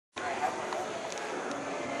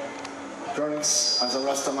Chronixx, as a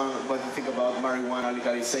Rastaman, what do you think about marijuana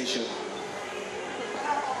legalization?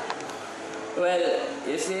 Well,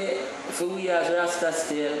 you see, for we as Rasta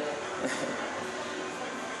still,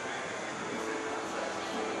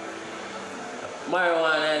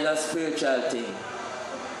 marijuana is a spiritual thing,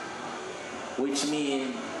 which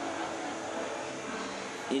means,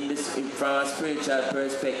 from a spiritual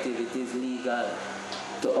perspective, it is legal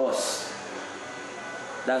to us.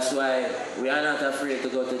 That's why we are not afraid to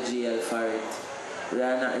go to jail for it. We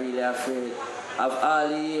are not really afraid of all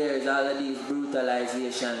the years, all of these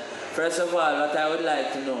brutalization. First of all, what I would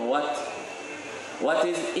like to know, what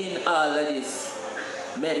is in all of this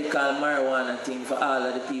medical marijuana thing for all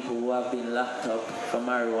of the people who have been locked up for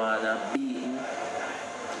marijuana, beaten,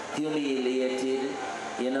 humiliated,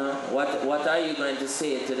 you know? What are you going to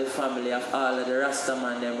say to the family of all of the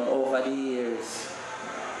Rastaman them over the years,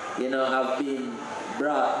 you know, have been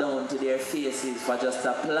brought down to their faces for just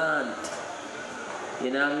a plant?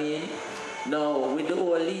 You know what I mean? Now, with the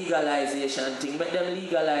whole legalization thing, let them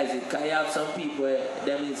legalize it, because you have some people,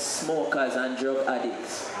 them is smokers and drug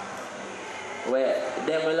addicts, where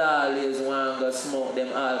them will always want to go smoke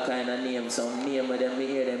them all kind of names, some name of them, we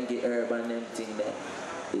hear them get herb and them thing there.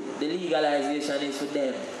 The legalization is for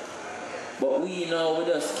them. But we know we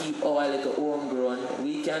just keep our little homegrown,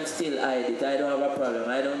 we can still hide it. I don't have a problem.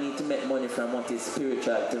 I don't need to make money from what is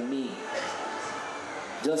spiritual to me.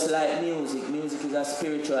 Just like music is a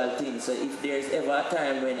spiritual thing. So if there's ever a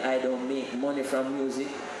time when I don't make money from music,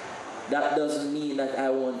 that doesn't mean that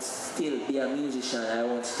I won't still be a musician. I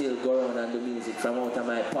won't still go around and do music from out of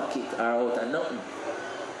my pocket or out of nothing.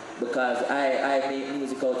 Because I make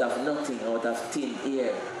music out of nothing, out of thin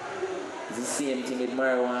air. It's the same thing with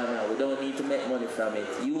marijuana. We don't need to make money from it.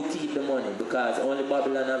 You keep the money, because only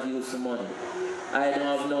Babylon have use for money. I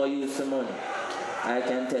don't have no use for money. I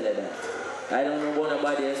can tell you that. I don't know about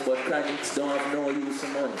nobody else, but Chronixx don't have no use for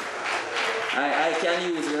money. I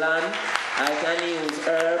can use land, I can use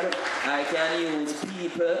herb, I can use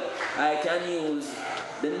people, I can use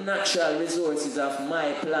the natural resources of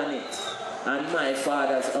my planet and my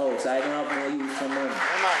father's house. I don't have no use for money.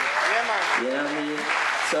 Yeah, man. Yeah, man. You know what I mean?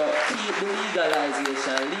 So keep the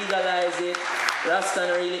legalization, legalize it. Rasta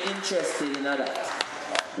not really interested in that.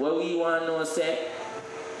 What we want to know, say,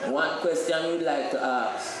 one question we'd like to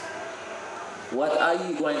ask. What are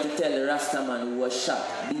you going to tell the Rastaman who was shot,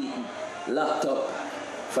 beaten, locked up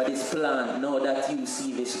for this plan, now that you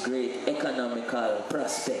see this great economical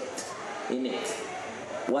prospect in it?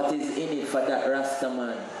 What is in it for that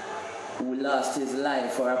Rastaman who lost his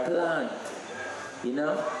life for a plant, you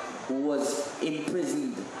know, who was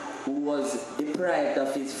imprisoned, who was deprived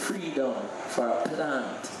of his freedom for a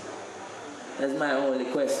plant? That's my only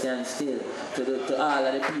question still to all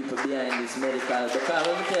of the people behind this medical. Because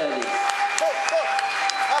let me tell you this.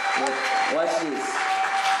 Watch this.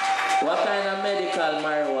 What kind of medical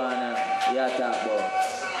marijuana you talk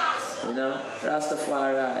about? You know,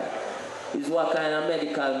 Rastafari is what kind of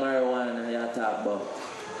medical marijuana you talk about.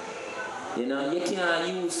 You know, you can't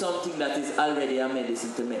use something that is already a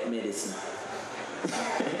medicine to make medicine.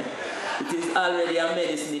 It is already a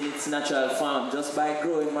medicine in its natural form. Just by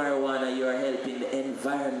growing marijuana, you are helping the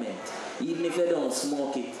environment. Even if you don't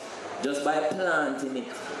smoke it, just by planting it,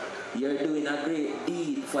 you're doing a great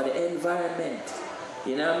deed for the environment.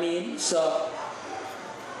 You know what I mean? So,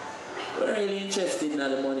 we're really interested in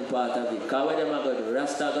the money part of it. Because what them are going to do?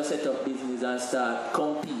 Rasta go set up business and start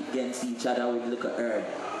compete against each other with little herb.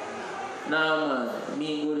 Now, man,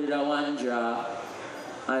 me go to the one draw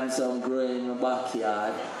and some growing in my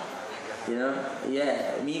backyard. You know?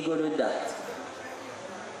 Yeah, me go to that.